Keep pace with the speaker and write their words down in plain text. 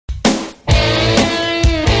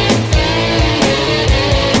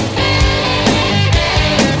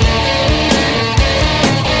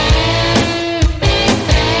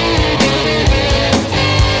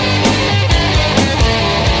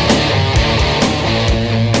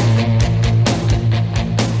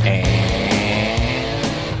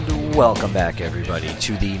Welcome back, everybody,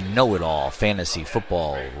 to the Know-It-All Fantasy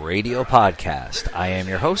Football Radio Podcast. I am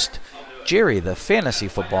your host, Jerry, the Fantasy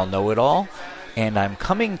Football Know-It-All, and I'm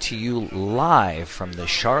coming to you live from the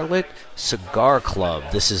Charlotte Cigar Club.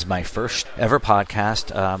 This is my first ever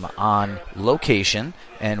podcast on location,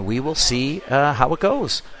 and we will see how it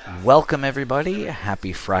goes. Welcome, everybody.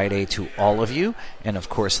 Happy Friday to all of you. And, of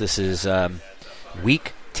course, this is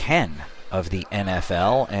Week 10 of the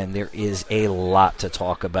NFL, and there is a lot to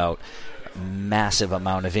talk about. Massive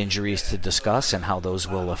amount of injuries to discuss and how those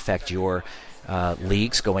will affect your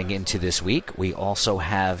leagues going into this week. We also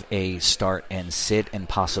have a start and sit and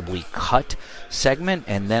possibly cut segment,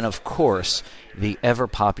 and then, of course, the ever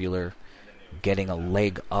popular getting a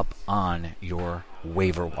leg up on your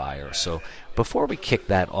waiver wire. So before we kick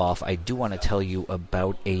that off, I do want to tell you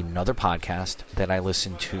about another podcast that I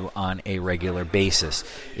listen to on a regular basis.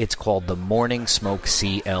 It's called The Morning Smoke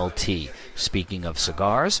CLT. Speaking of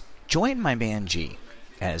cigars, join my man G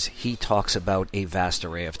as he talks about a vast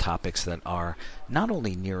array of topics that are not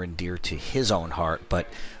only near and dear to his own heart, but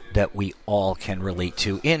that we all can relate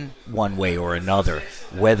to in one way or another,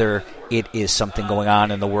 whether it is something going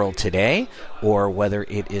on in the world today or whether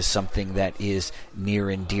it is something that is near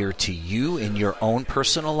and dear to you in your own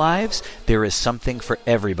personal lives. There is something for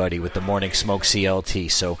everybody with the Morning Smoke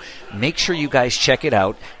CLT, so make sure you guys check it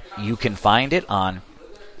out. You can find it on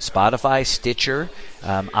Spotify, Stitcher,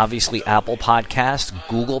 obviously Apple Podcasts,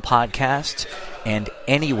 Google Podcasts, and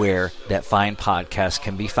anywhere that fine podcasts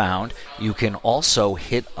can be found. You can also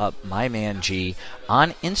hit up my man G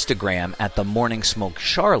on Instagram at The Morning Smoke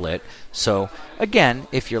Charlotte. So, again,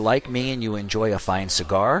 if you're like me and you enjoy a fine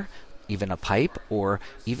cigar, even a pipe, or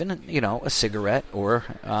even, a cigarette, or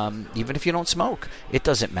even if you don't smoke, it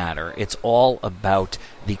doesn't matter. It's all about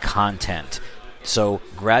the content. So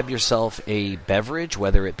grab yourself a beverage,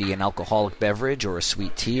 whether it be an alcoholic beverage or a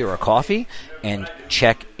sweet tea or a coffee, and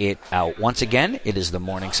check it out. Once again, it is the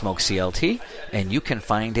Morning Smoke CLT, and you can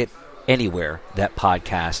find it anywhere that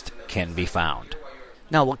podcast can be found.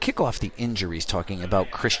 Now, we'll kick off the injuries talking about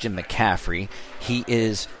Christian McCaffrey. He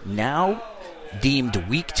is now deemed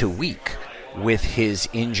week to week with his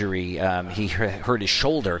injury. He hurt his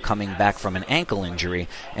shoulder coming back from an ankle injury,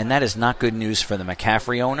 and that is not good news for the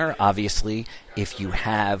McCaffrey owner. Obviously, if you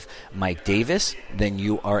have Mike Davis, then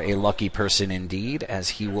you are a lucky person indeed, as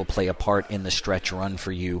he will play a part in the stretch run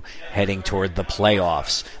for you heading toward the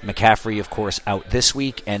playoffs. McCaffrey, of course, out this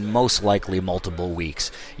week and most likely multiple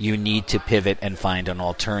weeks. You need to pivot and find an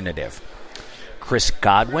alternative. Chris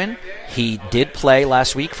Godwin, he did play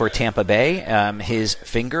last week for Tampa Bay. His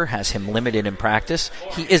finger has him limited in practice.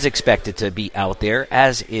 He is expected to be out there,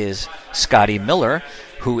 as is Scotty Miller,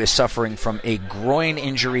 who is suffering from a groin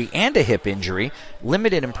injury and a hip injury,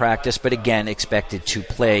 limited in practice, but again expected to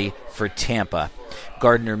play for Tampa.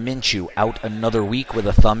 Gardner Minshew out another week with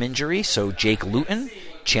a thumb injury, so Jake Luton,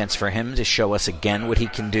 chance for him to show us again what he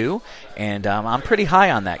can do, and I'm pretty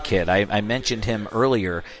high on that kid. I mentioned him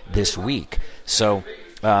earlier this week, so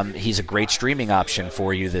he's a great streaming option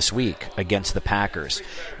for you this week against the Packers.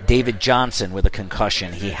 David Johnson with a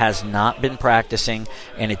concussion. He has not been practicing,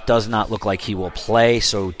 and it does not look like he will play,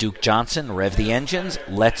 so Duke Johnson, rev the engines,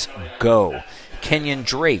 let's go. Kenyon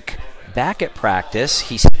Drake, back at practice.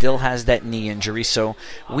 He still has that knee injury, so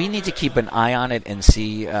we need to keep an eye on it and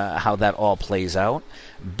see how that all plays out.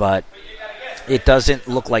 But it doesn't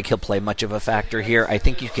look like he'll play much of a factor here. I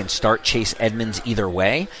think you can start Chase Edmonds either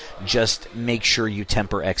way. Just make sure you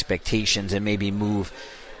temper expectations and maybe move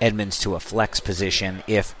Edmonds to a flex position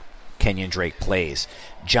if Kenyon Drake plays.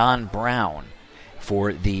 John Brown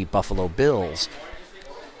for the Buffalo Bills.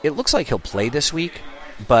 It looks like he'll play this week,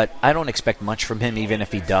 but I don't expect much from him even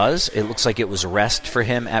if he does. It looks like it was rest for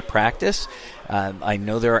him at practice. I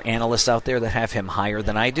know there are analysts out there that have him higher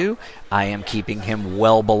than I do. I am keeping him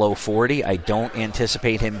well below 40. I don't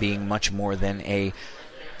anticipate him being much more than a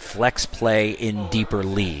flex play in deeper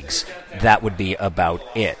leagues. That would be about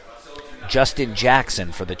it. Justin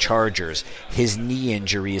Jackson for the Chargers. His knee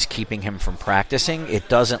injury is keeping him from practicing. It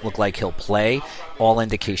doesn't look like he'll play. All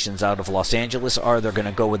indications out of Los Angeles are they're going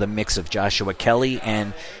to go with a mix of Joshua Kelly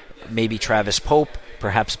and maybe Travis Pope.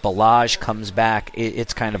 Perhaps Balaj comes back.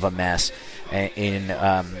 It's kind of a mess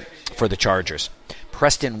for the Chargers.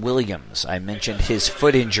 Preston Williams, I mentioned his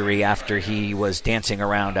foot injury after he was dancing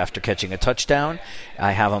around after catching a touchdown.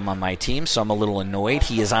 I have him on my team, so I'm a little annoyed.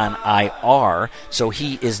 He is on IR, so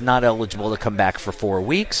he is not eligible to come back for 4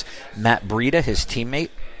 weeks. Matt Breida, his teammate,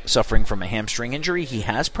 suffering from a hamstring injury. He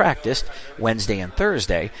has practiced Wednesday and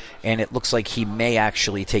Thursday, and it looks like he may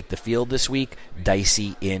actually take the field this week.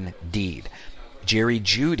 Dicey indeed. Jerry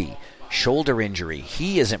Jeudy shoulder injury.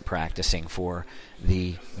 He isn't practicing for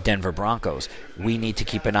the Denver Broncos. We need to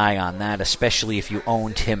keep an eye on that, especially if you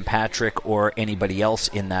own Tim Patrick or anybody else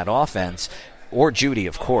in that offense, or Judy,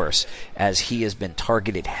 of course, as he has been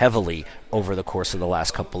targeted heavily over the course of the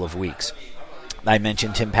last couple of weeks. I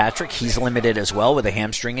mentioned Tim Patrick. He's limited as well with a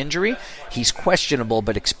hamstring injury. He's questionable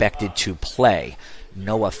but expected to play.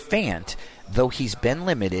 Noah Fant, though he's been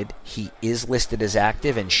limited, he is listed as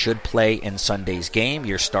active and should play in Sunday's game.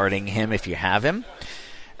 You're starting him if you have him.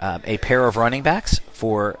 A pair of running backs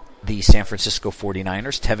for the San Francisco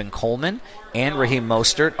 49ers, Tevin Coleman and Raheem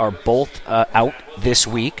Mostert, are both out this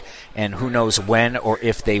week, and who knows when or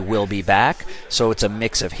if they will be back. So it's a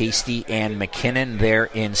mix of Hasty and McKinnon there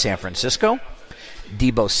in San Francisco.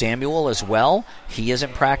 Deebo Samuel as well. He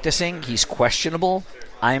isn't practicing. He's questionable.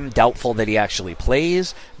 I'm doubtful that he actually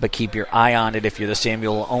plays, but keep your eye on it if you're the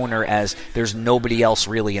Samuel owner, as there's nobody else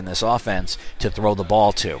really in this offense to throw the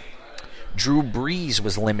ball to. Drew Brees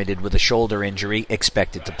was limited with a shoulder injury,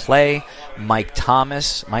 expected to play. Michael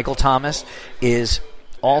Thomas is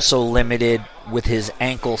also limited with his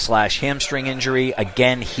ankle/hamstring injury.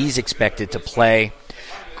 Again, he's expected to play.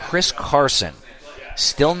 Chris Carson,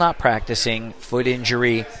 still not practicing, foot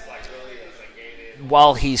injury.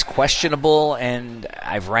 While he's questionable and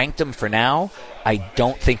I've ranked him for now, I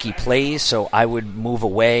don't think he plays, so I would move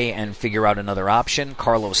away and figure out another option.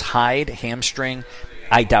 Carlos Hyde, hamstring.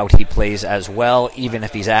 I doubt he plays as well, even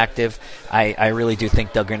if he's active. I really do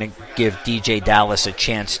think they're going to give DJ Dallas a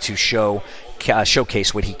chance to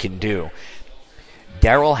showcase what he can do.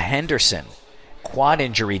 Darrell Henderson, quad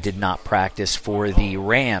injury, did not practice for the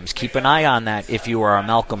Rams. Keep an eye on that if you are a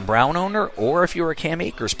Malcolm Brown owner or if you're a Cam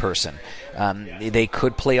Akers person. They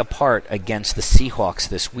could play a part against the Seahawks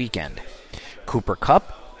this weekend. Cooper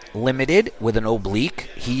Kupp, limited with an oblique.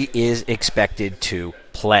 He is expected to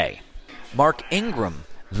play. Mark Ingram,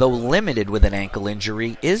 though limited with an ankle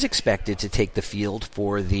injury, is expected to take the field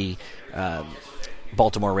for the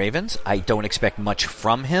Baltimore Ravens. I don't expect much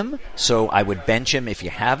from him, so I would bench him if you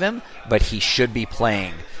have him, but he should be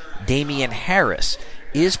playing. Damian Harris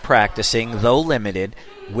is practicing, though limited,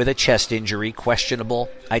 with a chest injury, questionable.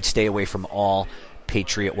 I'd stay away from all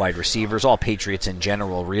Patriot wide receivers, all Patriots in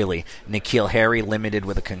general, really. N'Keal Harry, limited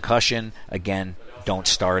with a concussion. Again, don't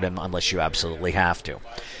start him unless you absolutely have to.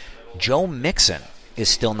 Joe Mixon is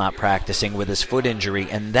still not practicing with his foot injury,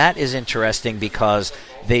 and that is interesting because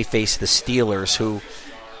they face the Steelers, who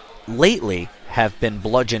lately have been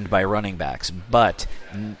bludgeoned by running backs, but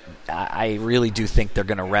I really do think they're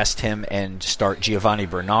going to rest him and start Giovanni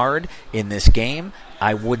Bernard in this game.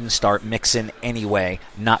 I wouldn't start Mixon anyway,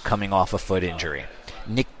 not coming off a foot injury.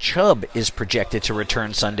 Nick Chubb is projected to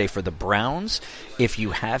return Sunday for the Browns. If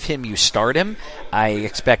you have him, you start him. I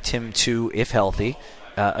expect him to, if healthy,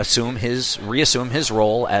 reassume his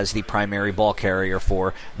role as the primary ball carrier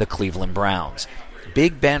for the Cleveland Browns.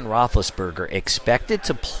 Big Ben Roethlisberger expected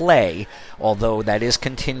to play, although that is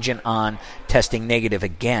contingent on testing negative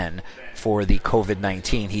again for the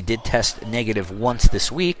COVID-19. He did test negative once this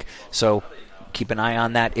week, so keep an eye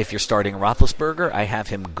on that. If you're starting Roethlisberger, I have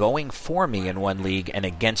him going for me in one league and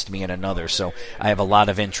against me in another, so I have a lot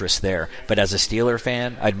of interest there. But as a Steeler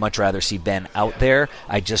fan, I'd much rather see Ben out there.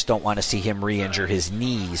 I just don't want to see him re-injure his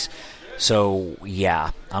knees. So,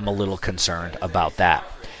 yeah, I'm a little concerned about that.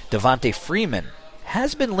 Devontae Freeman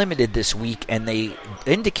has been limited this week, and the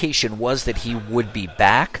indication was that he would be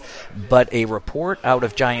back, but a report out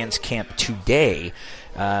of Giants camp today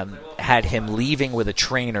had him leaving with a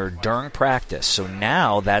trainer during practice. So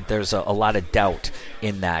now that there's a lot of doubt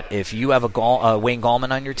in that. If you have a Wayne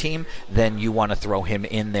Gallman on your team, then you want to throw him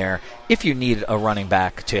in there if you need a running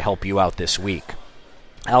back to help you out this week.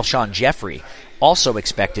 Alshon Jeffrey, also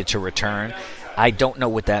expected to return. I don't know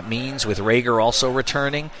what that means, with Rager also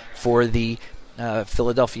returning for the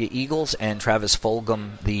Philadelphia Eagles and Travis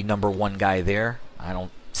Fulgham, the number one guy there. I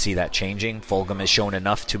don't see that changing. Fulgham has shown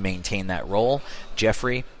enough to maintain that role.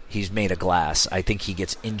 Jeffrey, he's made of glass. I think he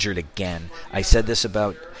gets injured again. I said this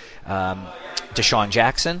about Deshaun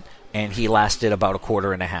Jackson, and he lasted about a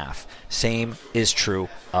quarter and a half. Same is true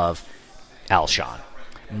of Alshon.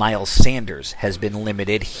 Miles Sanders has been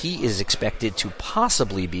limited. He is expected to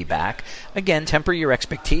possibly be back. Again, temper your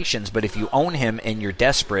expectations, but if you own him and you're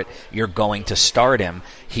desperate, you're going to start him.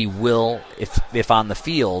 He will, if on the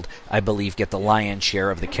field, I believe, get the lion's share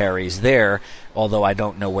of the carries there, although I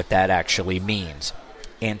don't know what that actually means.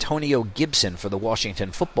 Antonio Gibson for the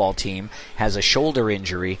Washington football team has a shoulder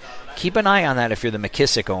injury. Keep an eye on that if you're the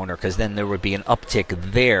McKissick owner, because then there would be an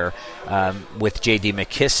uptick there with J.D.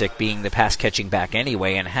 McKissick being the pass-catching back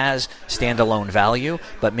anyway and has standalone value,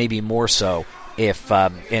 but maybe more so if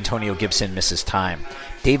Antonio Gibson misses time.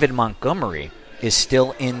 David Montgomery is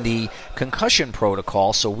still in the concussion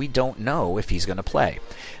protocol, so we don't know if he's going to play.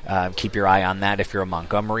 Keep your eye on that if you're a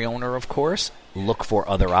Montgomery owner, of course. Look for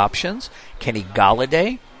other options. Kenny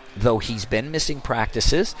Golladay, though he's been missing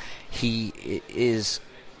practices,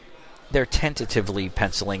 they're tentatively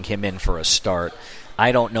penciling him in for a start.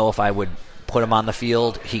 I don't know if I would put him on the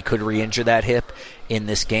field. He could re-injure that hip in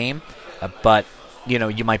this game, but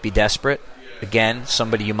you might be desperate. Again,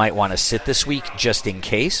 somebody you might want to sit this week just in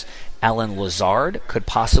case. Allen Lazard could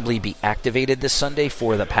possibly be activated this Sunday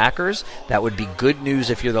for the Packers. That would be good news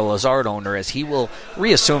if you're the Lazard owner, as he will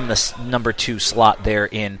reassume the number 2 slot there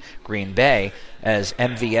in Green Bay. As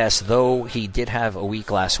MVS, though he did have a week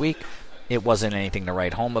last week, it wasn't anything to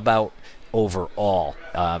write home about overall.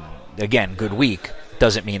 Again, good week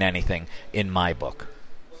doesn't mean anything in my book.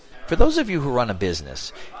 For those of you who run a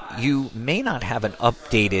business, you may not have an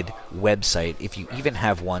updated website if you even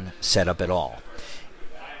have one set up at all.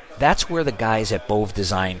 That's where the guys at Bove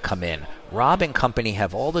Design come in. Rob and company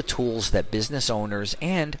have all the tools that business owners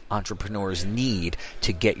and entrepreneurs need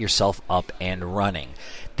to get yourself up and running.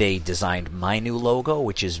 They designed my new logo,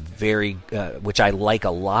 which I like a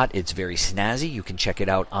lot. It's very snazzy. You can check it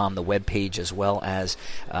out on the webpage, as well as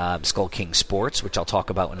Skull King Sports, which I'll talk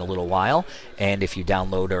about in a little while. And if you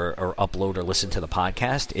download or upload or listen to the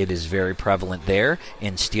podcast, it is very prevalent there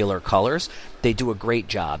in Steeler colors. They do a great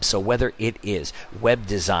job. So whether it is web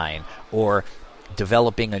design or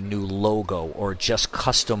developing a new logo or just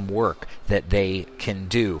custom work that they can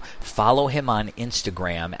do, follow him on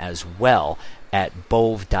Instagram as well at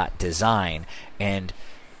bove.design and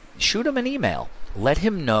shoot him an email. Let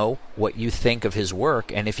him know what you think of his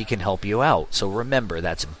work and if he can help you out. So remember,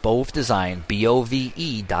 that's Bove Design,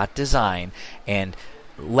 BOVE.design, and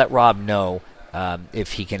let Rob know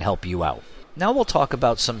if he can help you out. Now we'll talk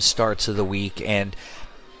about some starts of the week, and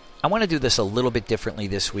I want to do this a little bit differently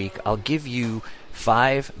this week. I'll give you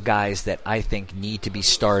 5 guys that I think need to be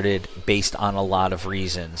started based on a lot of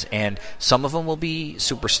reasons. And some of them will be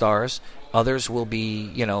superstars. Others will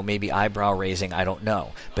be, maybe eyebrow raising. I don't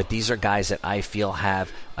know. But these are guys that I feel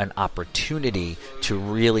have an opportunity to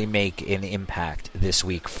really make an impact this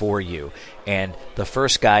week for you. And the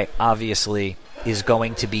first guy, obviously, is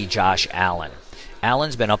going to be Josh Allen.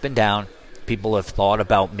 Allen's been up and down. People have thought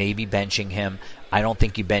about maybe benching him. I don't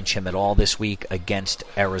think you bench him at all this week against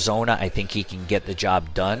Arizona. I think he can get the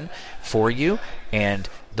job done for you. And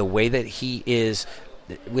the way that he is,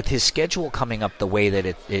 with his schedule coming up the way that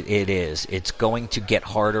it is, it's going to get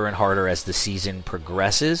harder and harder as the season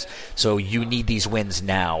progresses. So you need these wins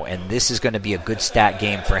now. And this is going to be a good stat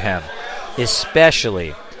game for him,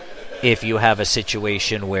 especially if you have a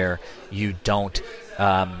situation where you don't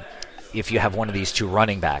if you have one of these 2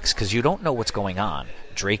 running backs, because you don't know what's going on.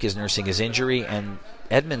 Drake is nursing his injury, and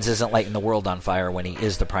Edmonds isn't lighting the world on fire when he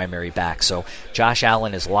is the primary back. So Josh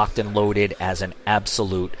Allen is locked and loaded as an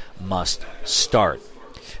absolute must start.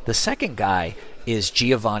 The second guy is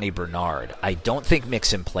Giovanni Bernard. I don't think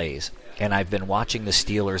Mixon plays, and I've been watching the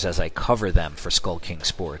Steelers as I cover them for Skull King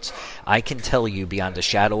Sports. I can tell you beyond a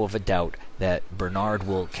shadow of a doubt that Bernard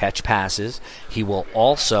will catch passes. He will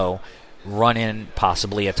also run in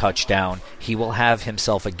possibly a touchdown. He will have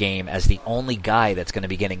himself a game as the only guy that's going to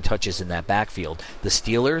be getting touches in that backfield. The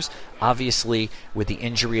Steelers, obviously, with the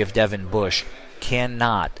injury of Devin Bush,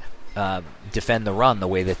 cannot defend the run the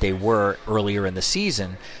way that they were earlier in the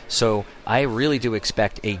season. So I really do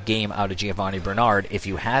expect a game out of Giovanni Bernard. If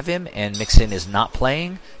you have him and Mixon is not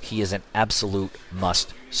playing, he is an absolute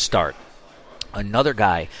must start. Another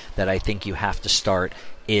guy that I think you have to start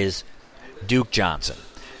is Duke Johnson.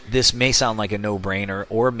 This may sound like a no-brainer,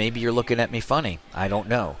 or maybe you're looking at me funny. I don't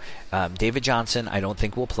know. David Johnson, I don't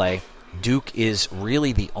think will play. Duke is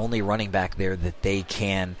really the only running back there that they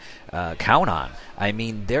can count on. I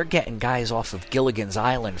mean, they're getting guys off of Gilligan's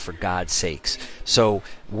Island, for God's sakes. So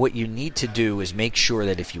what you need to do is make sure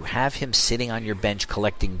that if you have him sitting on your bench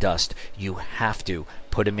collecting dust, you have to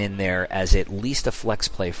put him in there as at least a flex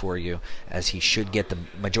play for you, as he should get the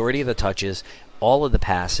majority of the touches, all of the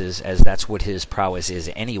passes, as that's what his prowess is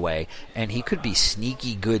anyway, and he could be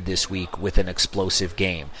sneaky good this week with an explosive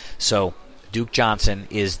game. So Duke Johnson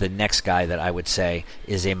is the next guy that I would say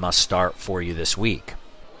is a must-start for you this week.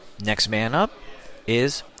 Next man up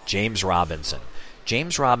is James Robinson.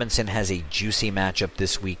 James Robinson has a juicy matchup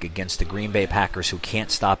this week against the Green Bay Packers, who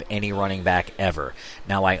can't stop any running back ever.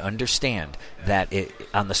 Now, I understand that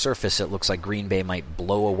on the surface it looks like Green Bay might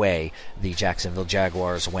blow away the Jacksonville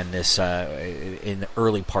Jaguars when in the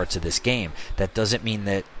early parts of this game. That doesn't mean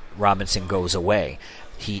that Robinson goes away.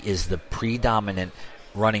 He is the predominant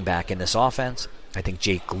running back in this offense. I think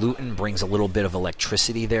Jake Luton brings a little bit of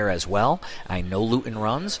electricity there as well. I know Luton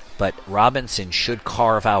runs, but Robinson should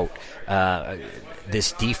carve out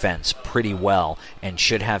this defense pretty well and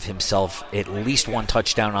should have himself at least one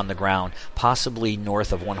touchdown on the ground, possibly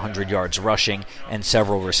north of 100 yards rushing and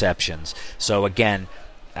several receptions. So again,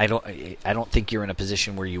 I don't think you're in a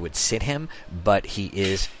position where you would sit him, but he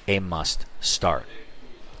is a must start.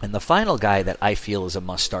 And the final guy that I feel is a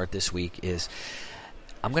must start this week is,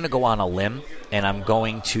 I'm going to go on a limb, and I'm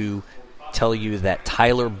going to tell you that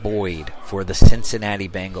Tyler Boyd for the Cincinnati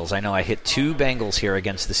Bengals. I know I hit 2 Bengals here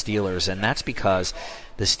against the Steelers, and that's because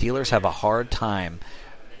the Steelers have a hard time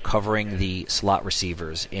covering the slot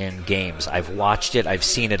receivers in games. I've watched it. I've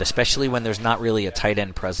seen it, especially when there's not really a tight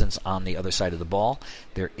end presence on the other side of the ball.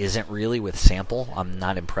 There isn't really with Sample. I'm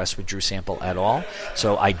not impressed with Drew Sample at all.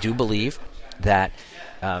 So I do believe that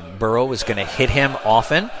Burrow is going to hit him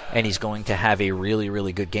often, and he's going to have a really,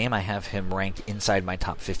 really good game. I have him ranked inside my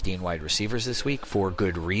top 15 wide receivers this week for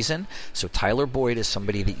good reason. So Tyler Boyd is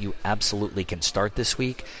somebody that you absolutely can start this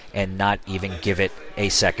week and not even give it a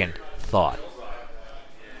second thought.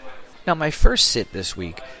 Now, my first sit this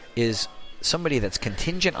week is somebody that's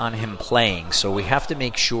contingent on him playing, so we have to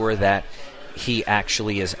make sure that he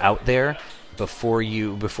actually is out there before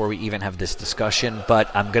we even have this discussion,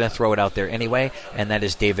 but I'm going to throw it out there anyway, and that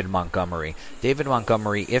is David Montgomery. David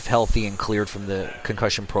Montgomery, if healthy and cleared from the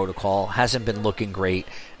concussion protocol, hasn't been looking great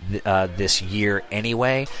this year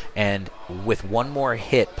anyway, and with one more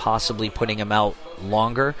hit possibly putting him out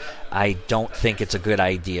longer, I don't think it's a good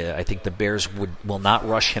idea. I think the Bears will not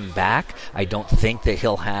rush him back. I don't think that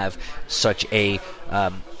he'll have such a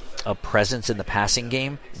presence in the passing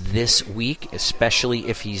game this week, especially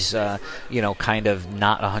if he's kind of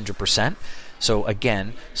not 100%. So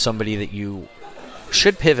again, somebody that you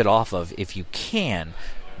should pivot off of if you can.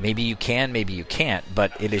 Maybe you can, maybe you can't,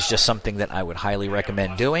 but it is just something that I would highly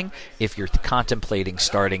recommend doing if you're contemplating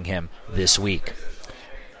starting him this week.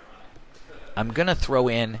 I'm going to throw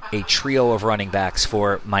in a trio of running backs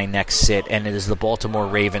for my next sit, and it is the Baltimore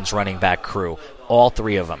Ravens running back crew. All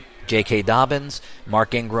 3 of them. J.K. Dobbins,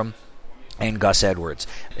 Mark Ingram, and Gus Edwards,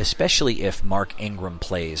 especially if Mark Ingram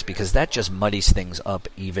plays, because that just muddies things up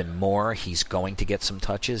even more. He's going to get some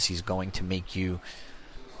touches. He's going to make you...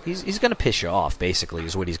 He's going to piss you off, basically,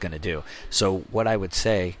 is what he's going to do. So what I would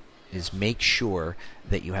say is make sure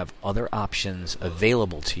that you have other options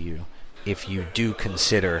available to you if you do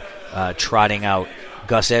consider trotting out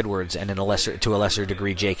Gus Edwards and to a lesser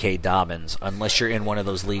degree J.K. Dobbins, unless you're in one of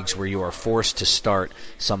those leagues where you are forced to start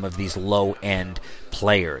some of these low-end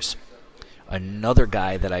players. Another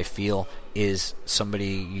guy that I feel is somebody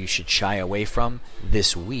you should shy away from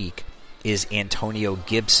this week is Antonio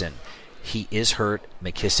Gibson. He is hurt.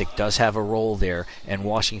 McKissick does have a role there, and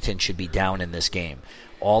Washington should be down in this game.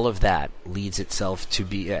 All of that leads itself to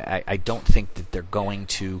be... I don't think that they're going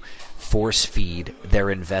to force feed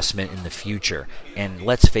their investment in the future. And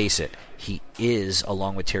let's face it, he is,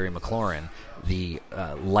 along with Terry McLaurin, the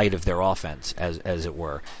light of their offense, as it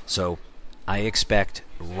were. So I expect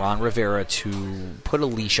Ron Rivera to put a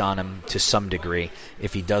leash on him to some degree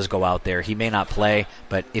if he does go out there. He may not play,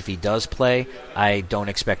 but if he does play, I don't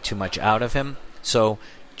expect too much out of him. So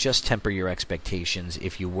just temper your expectations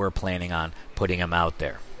if you were planning on putting him out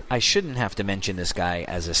there. I shouldn't have to mention this guy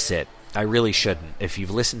as a sit. I really shouldn't. If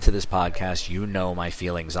you've listened to this podcast, you know my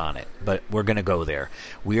feelings on it. But we're going to go there.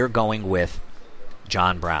 We are going with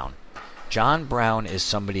John Brown. John Brown is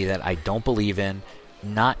somebody that I don't believe in,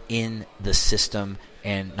 not in the system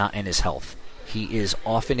and not in his health. He is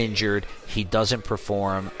often injured. He doesn't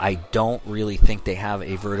perform. I don't really think they have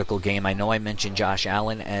a vertical game. I know I mentioned Josh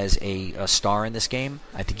Allen as a star in this game.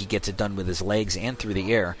 I think he gets it done with his legs and through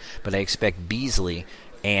the air. But I expect Beasley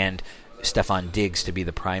and Stephon Diggs to be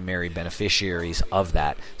the primary beneficiaries of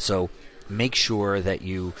that. So make sure that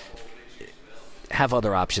you have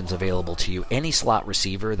other options available to you. Any slot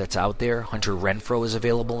receiver that's out there, Hunter Renfrow is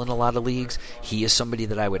available in a lot of leagues. He is somebody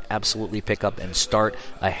that I would absolutely pick up and start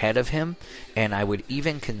ahead of him. And I would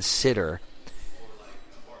even consider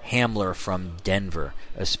Hamler from Denver,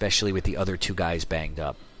 especially with the other 2 guys banged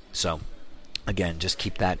up. So, again, just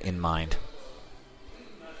keep that in mind.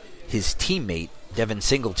 His teammate, Devin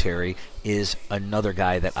Singletary, is another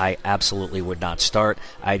guy that I absolutely would not start.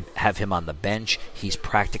 I'd have him on the bench. He's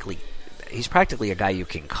practically a guy you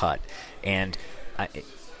can cut. And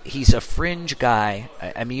he's a fringe guy.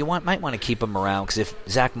 I mean, you might want to keep him around because if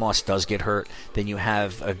Zach Moss does get hurt, then you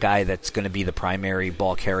have a guy that's going to be the primary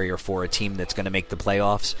ball carrier for a team that's going to make the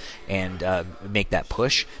playoffs and make that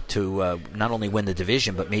push to not only win the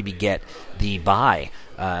division but maybe get the bye.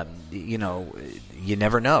 You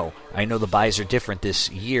never know. I know the byes are different this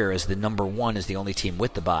year as the number one is the only team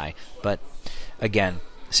with the bye. But again,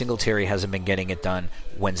 Singletary hasn't been getting it done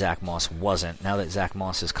when Zach Moss wasn't. Now that Zach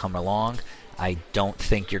Moss has come along, I don't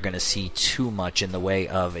think you're going to see too much in the way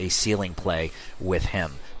of a ceiling play with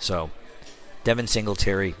him. So Devin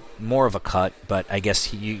Singletary, more of a cut, but I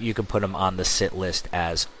guess you can put him on the sit list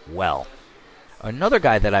as well. Another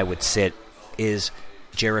guy that I would sit is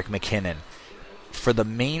Jerick McKinnon. For the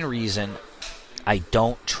main reason, I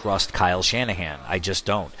don't trust Kyle Shanahan. I just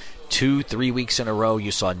don't. 2-3 weeks in a row,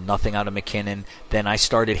 you saw nothing out of McKinnon. Then I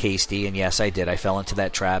started Hasty, and yes, I did. I fell into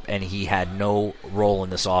that trap, and he had no role in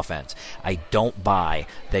this offense. I don't buy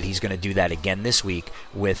that he's going to do that again this week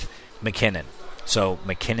with McKinnon. So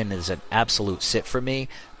McKinnon is an absolute sit for me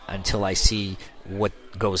until I see what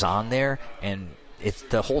goes on there. And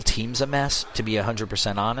the whole team's a mess, to be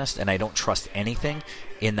 100% honest, and I don't trust anything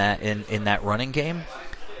in that running game.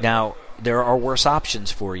 Now, there are worse options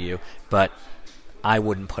for you, but I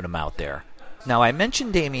wouldn't put him out there. Now, I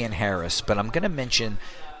mentioned Damian Harris, but I'm going to mention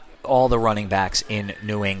all the running backs in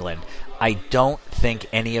New England. I don't think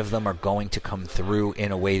any of them are going to come through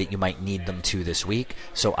in a way that you might need them to this week,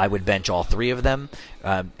 so I would bench all three of them.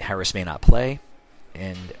 Harris may not play,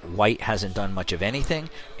 and White hasn't done much of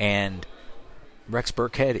anything, and Rex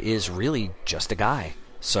Burkhead is really just a guy,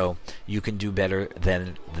 so you can do better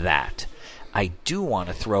than that. I do want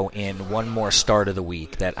to throw in one more start of the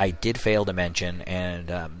week that I did fail to mention,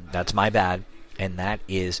 and that's my bad, and that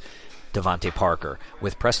is Devontae Parker.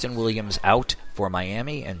 With Preston Williams out for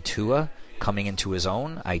Miami and Tua coming into his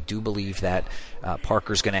own, I do believe that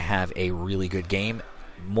Parker's going to have a really good game,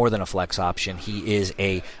 more than a flex option. He is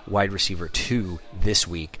a wide receiver 2 this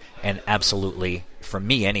week, and absolutely, for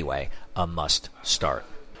me anyway, a must start.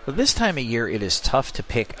 But this time of year, it is tough to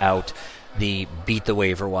pick out the beat the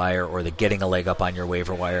waiver wire or the getting a leg up on your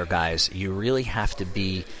waiver wire guys. You really have to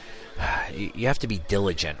be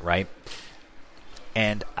diligent, right?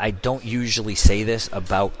 And I don't usually say this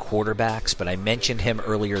about quarterbacks, but I mentioned him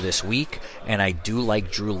earlier this week, and I do like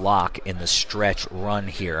Drew Lock in the stretch run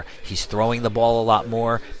here. He's throwing the ball a lot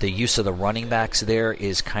more. The use of the running backs there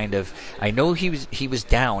is kind of, I know he was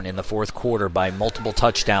down in the fourth quarter by multiple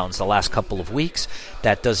touchdowns the last couple of weeks.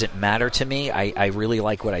 That doesn't matter to me. I really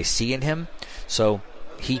like what I see in him. So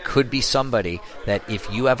he could be somebody that if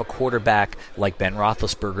you have a quarterback like Ben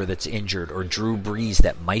Roethlisberger that's injured, or Drew Brees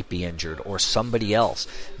that might be injured, or somebody else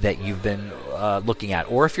that you've been looking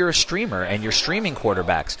at, or if you're a streamer and you're streaming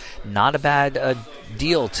quarterbacks, not a bad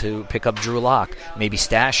deal to pick up Drew Lock, maybe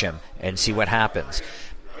stash him and see what happens.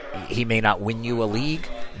 He may not win you a league,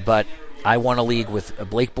 but I won a league with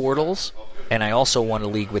Blake Bortles, and I also won a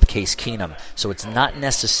league with Case Keenum. So it's not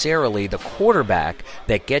necessarily the quarterback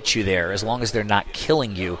that gets you there, as long as they're not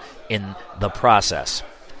killing you in the process.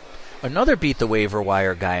 Another beat the waiver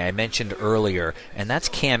wire guy I mentioned earlier, and that's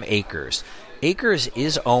Cam Akers. Akers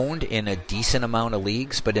is owned in a decent amount of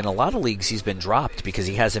leagues, but in a lot of leagues he's been dropped because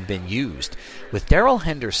he hasn't been used. With Darrell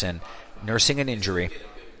Henderson nursing an injury,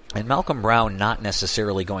 and Malcolm Brown not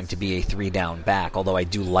necessarily going to be a 3-down back, although I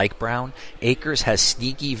do like Brown, Akers has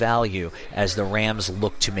sneaky value as the Rams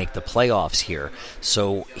look to make the playoffs here.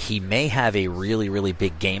 So he may have a really, really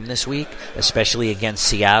big game this week, especially against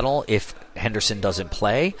Seattle if Henderson doesn't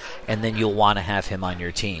play, and then you'll want to have him on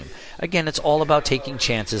your team. Again, it's all about taking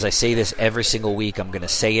chances. I say this every single week. I'm going to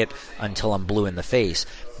say it until I'm blue in the face.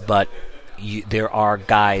 But there are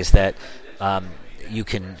guys that you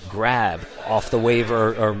can grab off the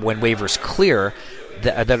waiver, or when waivers clear,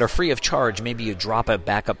 that are free of charge. Maybe you drop a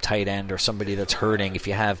backup tight end or somebody that's hurting. If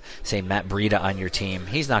you have, say, Matt Breida on your team,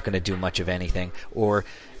 he's not going to do much of anything. Or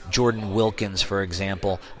Jordan Wilkins, for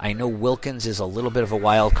example. I know Wilkins is a little bit of a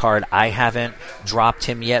wild card. I haven't dropped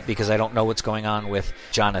him yet because I don't know what's going on with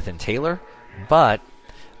Jonathan Taylor. But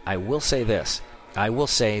I will say this. I will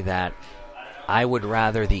say that I would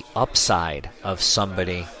rather the upside of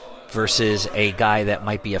somebody versus a guy that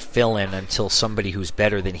might be a fill-in until somebody who's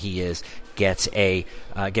better than he is gets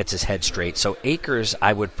his head straight. So Akers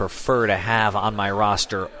I would prefer to have on my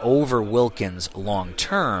roster over Wilkins long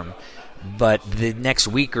term, but the next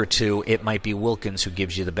week or two it might be Wilkins who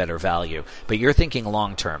gives you the better value. But you're thinking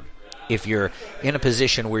long term. If you're in a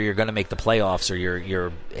position where you're going to make the playoffs, or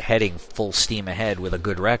you're heading full steam ahead with a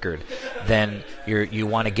good record, then you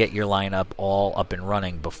want to get your lineup all up and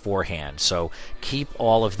running beforehand. So keep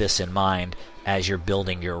all of this in mind as you're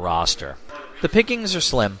building your roster. The pickings are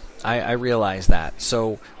slim. I realize that.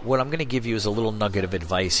 So what I'm going to give you is a little nugget of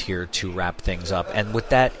advice here to wrap things up. And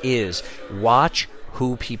what that is, watch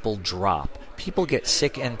who people drop. People get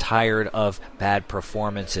sick and tired of bad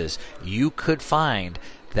performances. You could find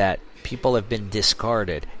that people have been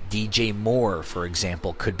discarded. DJ Moore, for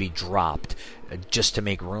example, could be dropped just to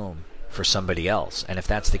make room for somebody else. And if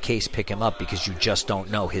that's the case, pick him up because you just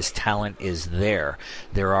don't know. His talent is there.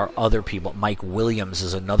 There are other people. Mike Williams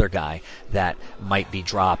is another guy that might be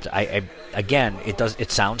dropped. Again,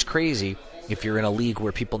 it sounds crazy if you're in a league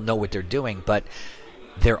where people know what they're doing, but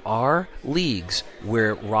there are leagues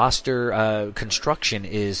where roster construction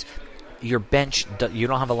is your bench. You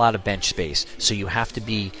don't have a lot of bench space, so you have to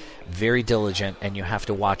be very diligent and you have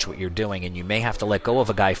to watch what you're doing, and you may have to let go of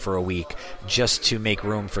a guy for a week just to make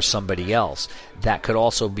room for somebody else. That could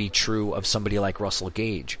also be true of somebody like Russell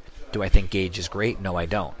Gage. Do I think Gage is great? No, I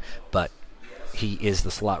don't. But he is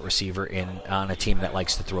the slot receiver on a team that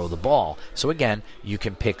likes to throw the ball. So again, you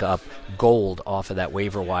can pick up gold off of that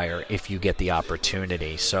waiver wire if you get the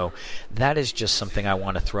opportunity. So that is just something I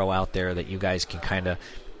want to throw out there that you guys can kind of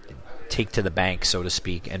take to the bank, so to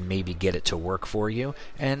speak, and maybe get it to work for you,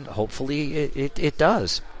 and hopefully it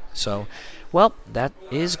does. So, well, that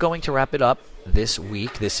is going to wrap it up this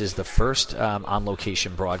week. This is the first On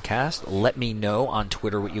Location broadcast. Let me know on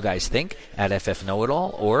Twitter what you guys think at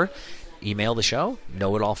FFKnowItAll, or email the show,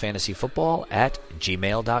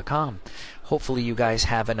 knowitallfantasyfootball@gmail.com. Hopefully you guys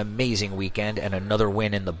have an amazing weekend and another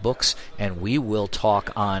win in the books, and we will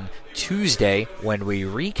talk on Tuesday when we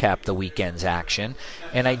recap the weekend's action.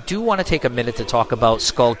 And I do want to take a minute to talk about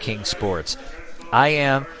Skull King Sports.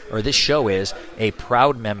 This show is a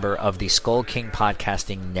proud member of the Skull King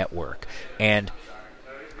Podcasting Network, and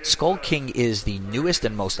Skull King is the newest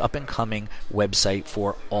and most up-and-coming website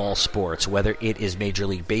for all sports, whether it is Major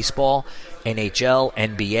League Baseball, NHL,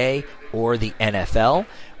 NBA, or the NFL.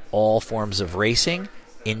 All forms of racing,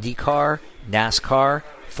 IndyCar, NASCAR,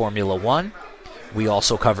 Formula One. We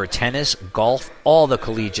also cover tennis, golf, all the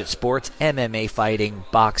collegiate sports, MMA fighting,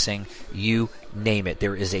 boxing, you name it.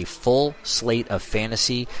 There is a full slate of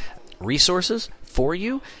fantasy resources for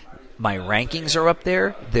you. My rankings are up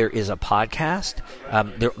there. There is a podcast.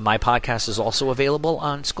 My podcast is also available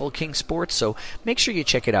on Skull King Sports, so make sure you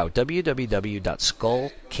check it out,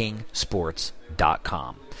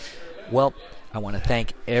 www.skullkingsports.com. Well, I want to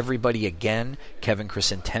thank everybody again, Kevin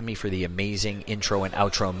Crisantemi for the amazing intro and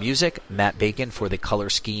outro music, Matt Bacon for the color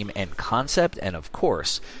scheme and concept, and of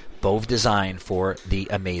course, Bove Design for the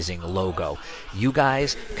amazing logo. You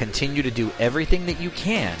guys continue to do everything that you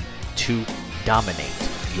can to dominate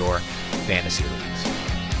your fantasy leagues.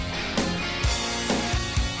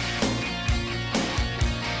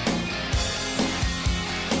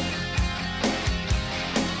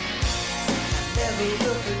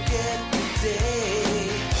 Never forget the day